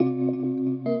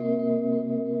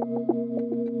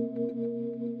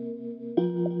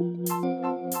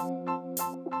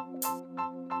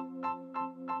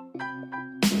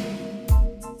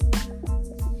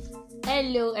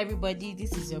everybody,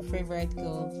 this is your favorite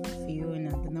girl,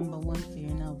 Fiona, the number one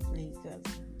Fiona of Lagos.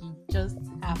 You just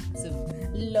have to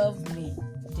love me.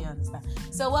 Do you understand?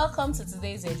 So welcome to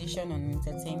today's edition on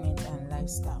entertainment and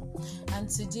lifestyle. And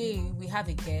today we have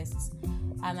a guest,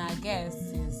 and our guest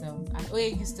is an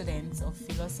OAU student of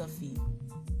philosophy,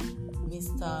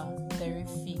 Mr.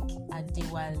 Terrific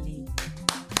Adewale.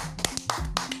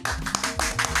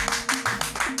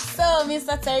 So,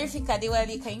 Mr. Terrific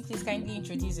Adewale, can you please kindly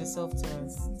introduce yourself to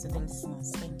us, to the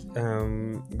listeners? Thank you.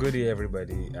 Good day,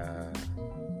 everybody.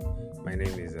 My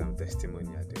name is Testimony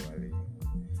Adewale,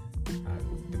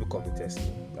 and people call me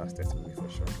Testimony. That's Testimony for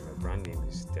short. My brand name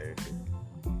is Terrific,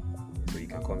 so you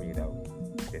can call me that way.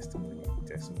 Testimony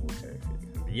Terrific.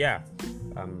 And yeah,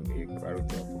 I'm a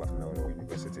graduate of Baccalaureate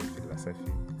University of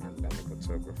Philosophy, and I'm a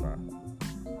photographer,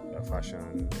 a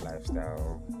fashion,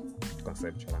 lifestyle,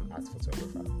 conceptual and art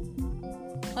photographer.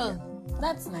 Oh,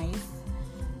 that's nice.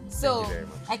 So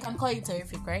I can call you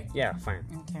Terrific, right? Yeah, fine.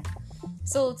 Okay.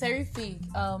 So Terrific,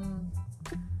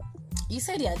 you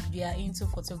said you are into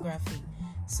photography.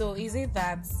 So is it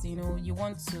that you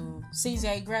want to, since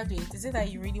you're a graduate, is it that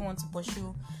you really want to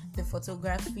pursue the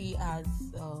photography as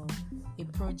a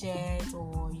project,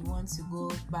 or you want to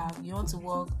go back, you want to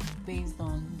work based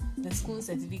on the school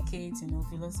certificate,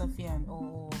 philosophy and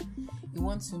all? You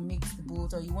want to mix the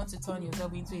both, or you want to turn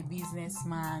yourself into a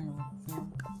businessman?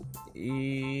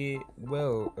 I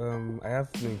have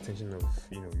no intention of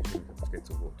using the certificate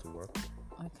to work.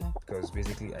 Okay. Because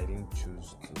basically I didn't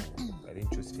choose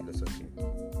philosophy.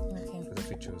 Okay.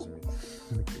 Philosophy chose me.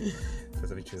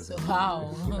 Philosophy chose me. So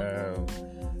how?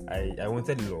 I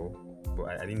wanted law,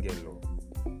 but I didn't get law,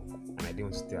 and I didn't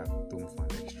want to stay at home for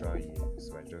an extra year,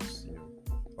 so I just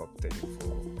opted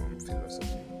for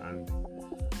philosophy. And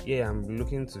yeah, I'm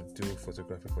looking to do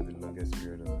photography for the longest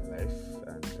period of my life,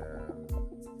 and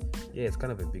yeah, it's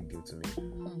kind of a big deal to me.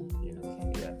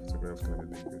 Yeah, photography is kind of a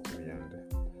big deal to me, and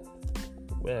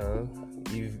well,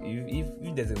 if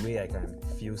there's a way I can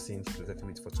feel seeing philosophy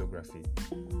with photography,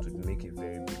 it would make a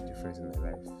very big difference in my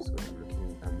life. So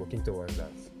I'm working towards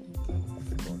that.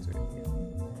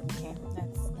 Okay,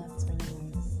 that's really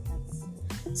nice.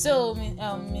 So,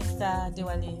 Mr.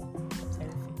 Adewale,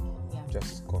 Terrific, yeah.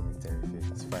 Just call me Terrific.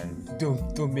 It's fine.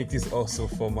 Don't make this all so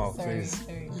formal, please.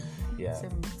 Sorry. Yeah. So,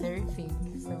 Terrific.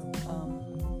 So,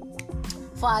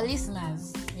 for our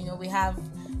listeners, we have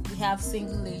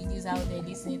single ladies out there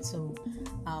listening to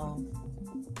our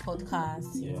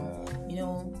podcast.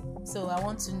 So I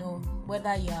want to know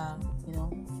whether you are,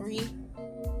 free.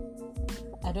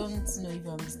 I don't know if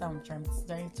you understand what I'm trying to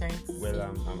say. Well,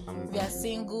 you are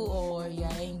single, or you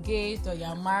are engaged, or you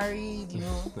are married.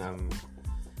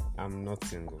 I'm not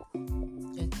single.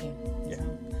 Okay. Yeah.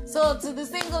 So to the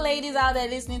single ladies out there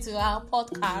listening to our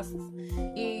podcast,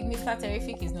 Mr.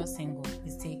 Terrific is not single.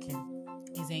 He's taken.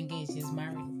 He's engaged. He's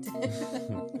married.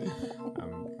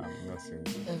 I'm not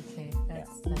single. Okay,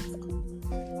 that's cool.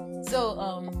 So,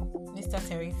 Mr.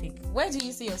 Terrific, where do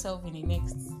you see yourself in the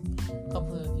next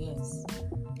couple of years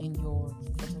in your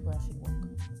photography work?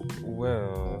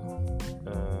 Well,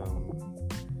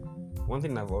 one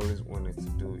thing I've always wanted to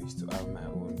do is to have my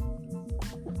own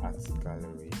art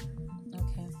gallery.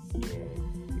 Okay.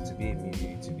 Yeah, to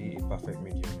be a perfect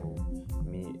medium of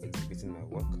me exhibiting my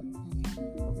work,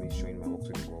 of me showing my work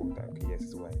to the world. That yes, this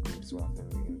is what I do, this is what I've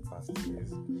done in the past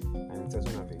years, and it's also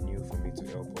an avenue for me to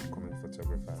help upcoming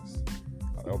photographers.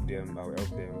 I'll help them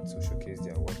to showcase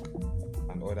their work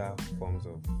and other forms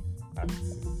of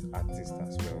artists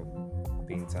as well,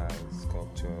 painters,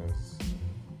 sculptures,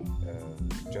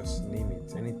 just name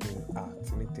it, anything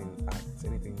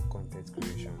anything content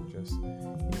creation, just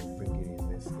bring it in,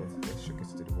 let's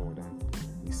showcase it to the world, and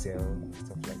we sell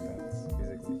stuff like that.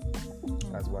 Basically,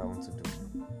 that's what I want to do.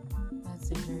 That's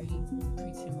a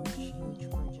pretty much huge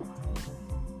project.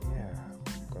 Yeah,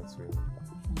 God's will.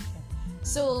 Okay.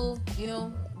 So,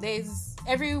 there's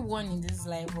everyone in this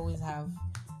life always have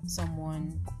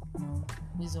someone,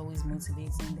 who's always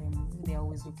motivating them, who they're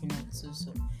always looking up to.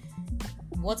 So,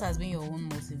 what has been your own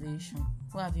motivation?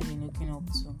 What have you been looking up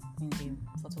to in the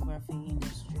photography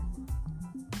industry?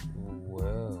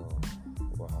 Well,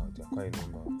 wow, there are quite a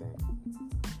number of them.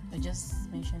 I just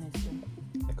mentioned a few.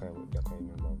 There are quite a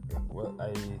number of them. Well,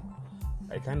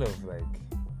 I kind of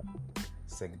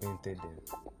segmented them.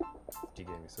 Do you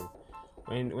get me? So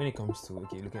when it comes to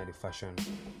looking at the fashion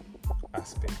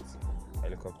aspect, I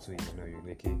look up to Emmanuel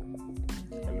Uleke.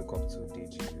 I look up to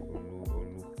Deji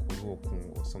Oluokun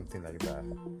or something like that.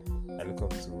 I look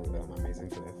up to Amazing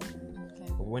Clef. Okay.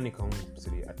 But when it comes to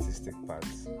the artistic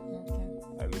parts,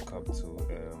 I look up to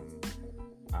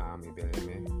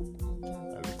Ibeleme. I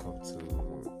look up to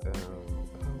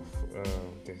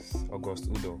This August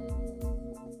Udo.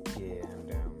 Yeah,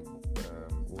 and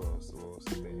who else? Who else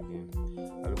is there again?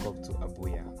 I look up to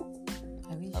Abuya.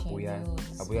 Abuya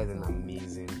is an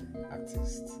amazing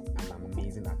artist. I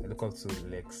look up to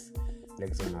Lex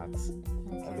on art.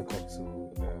 Okay. I look up to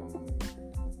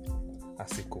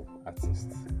Asiko artist.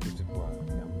 These people are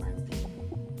mind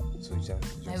blowing. So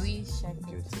just I wish I could.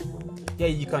 beautiful. Yeah,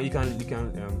 you can look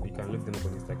them up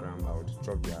on Instagram. I would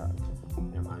drop their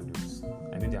handles.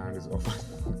 I know their handles often.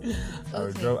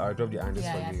 I'll drop the handles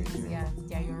for you.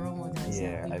 Yeah, your role models.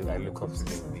 Yeah, I look up to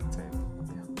them big time.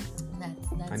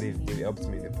 That's And they've really- helped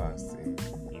me in the past in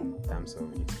terms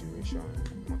of inspiration,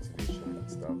 motivation, and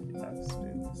stuff.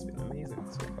 It's been amazing.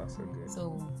 So far, so good.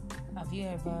 So, have you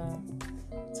ever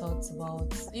thought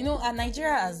about, at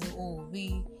Nigeria as a whole,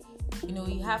 we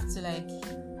have to like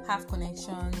have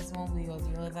connections one way or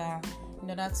the other in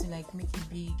order to like make it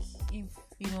big. If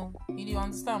you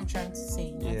understand what I'm trying to say,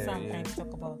 you understand what I'm trying to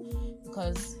talk about.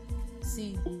 Because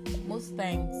see, most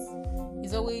times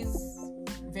it's always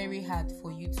very hard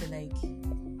for you to like,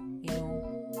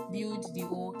 build the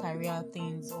whole career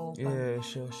things or Yeah,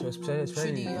 sure.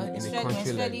 Especially in a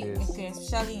country like this. Okay,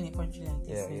 especially in a country like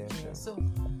this. Yeah, sure. So,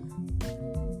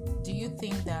 do you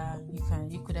think that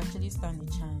you could actually stand a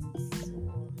chance?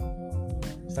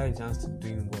 Stand a chance to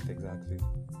doing what exactly?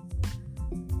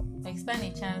 Like stand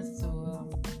a chance to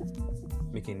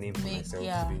Make a name for myself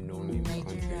yeah, to be known in the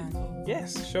Nigeria. country.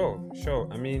 Yes, sure.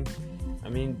 I mean,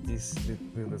 the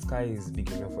sky is big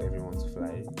enough for everyone to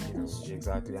fly.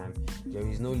 Exactly, and there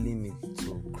is no limit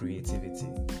to creativity.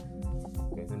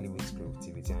 There's no limit to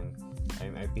creativity,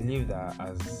 and I believe that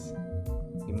as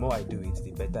the more I do it,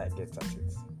 the better I get at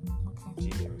it.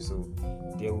 Okay. So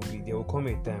there will come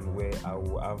a time where I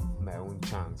will have my own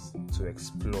chance to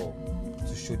explore,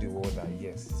 to show the world that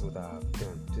yes, this is what I have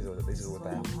done. This is what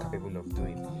I am capable of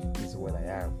doing. This is what I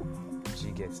have. She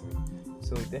gets me.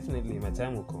 So definitely my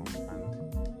time will come,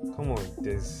 and come on,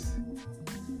 the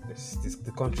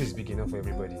country is big enough for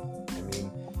everybody. I mean,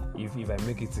 if I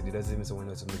make it today, doesn't mean someone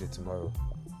else will make it tomorrow.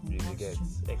 You get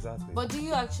exactly. But do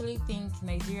you actually think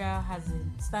Nigeria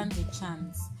stands a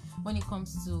chance when it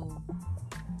comes to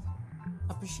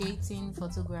appreciating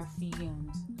photography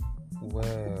and?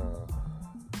 Well,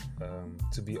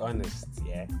 to be honest,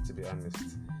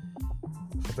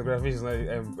 photography is not.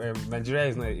 Nigeria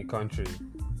is not a country.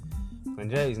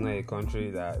 Nigeria is not a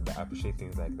country that appreciates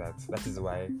things like that. That is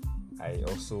why I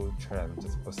also try as much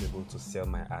as possible to sell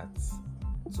my art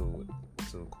to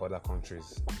other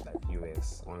countries like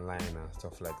US online and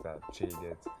stuff like that.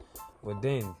 But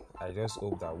then I just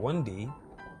hope that one day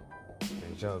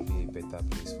Nigeria will be a better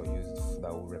place for you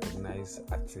that will recognize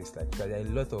artists like that. There are a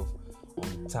lot of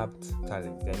untapped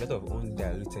talent. There are a lot of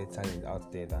undiluted talent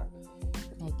out there that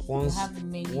once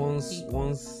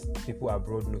people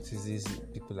abroad notices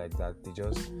people like that, they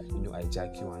just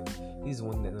hijack you, and this is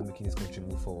one thing that's not making this country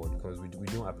move forward because we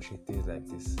don't appreciate things like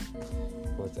this.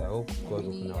 But I hope God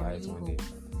open our eyes one day.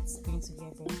 It's going to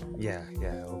get better. Yeah,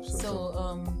 I hope so.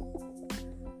 So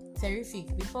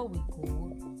terrific. Before we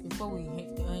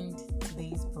end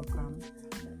today's program,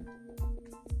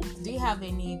 do you have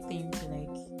anything to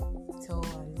like tell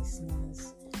our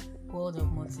listeners? Word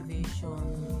of motivation?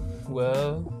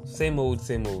 Well, same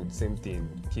thing.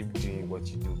 Keep doing what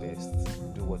you do best.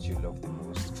 Do what you love the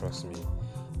most. Trust me.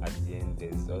 At the end,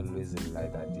 there's always a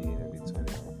light at the end of the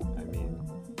tunnel. I mean,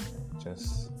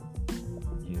 just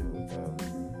be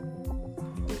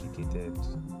dedicated,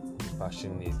 be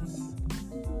passionate,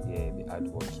 be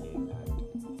hardworking, and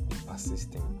be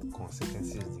persistent.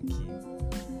 Consistency is the key,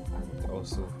 and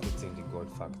also putting the God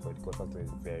factor. The God factor is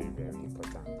very, very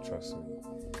important. Trust me.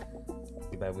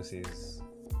 The Bible says,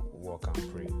 "Walk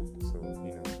and pray." So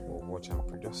or watch and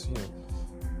pray. Just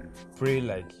pray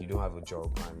like you don't have a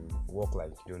job, and walk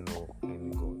like you don't know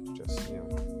any God. Just do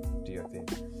your thing.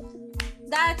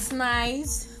 That's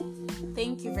nice.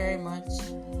 Thank you very much,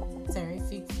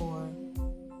 Terrific, for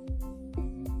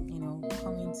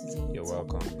coming today. You're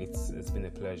welcome. It's been a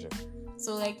pleasure.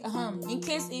 So in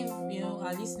case if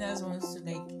our listeners wants to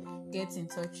get in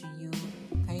touch with you,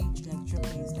 can you drop your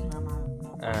Instagram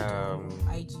and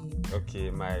IG? Okay,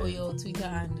 or your Twitter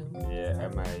handle? Yeah,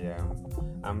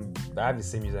 I have the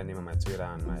same username on my Twitter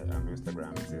and my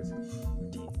Instagram. It is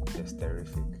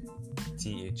TheTesTerrific.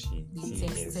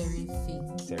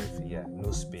 TheTesTerrific. Terrific, yeah.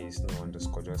 No space, no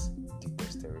underscore, just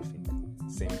TheTesTerrific.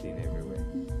 Same thing everywhere.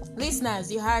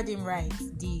 Listeners, you heard him right.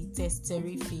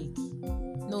 TheTesTerrific.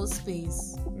 No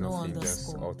space, no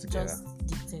underscore, just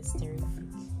TheTesTerrific.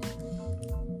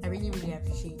 I really, really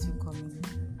appreciate you coming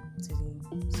today.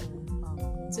 So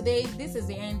today, this is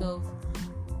the end of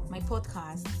my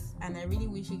podcast. and I really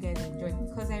wish you guys enjoyed,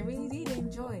 because I really did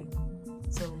enjoy.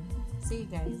 So see you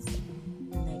guys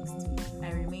next week.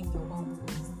 I remain your own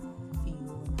host,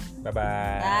 Fiona.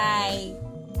 Bye-bye. Bye.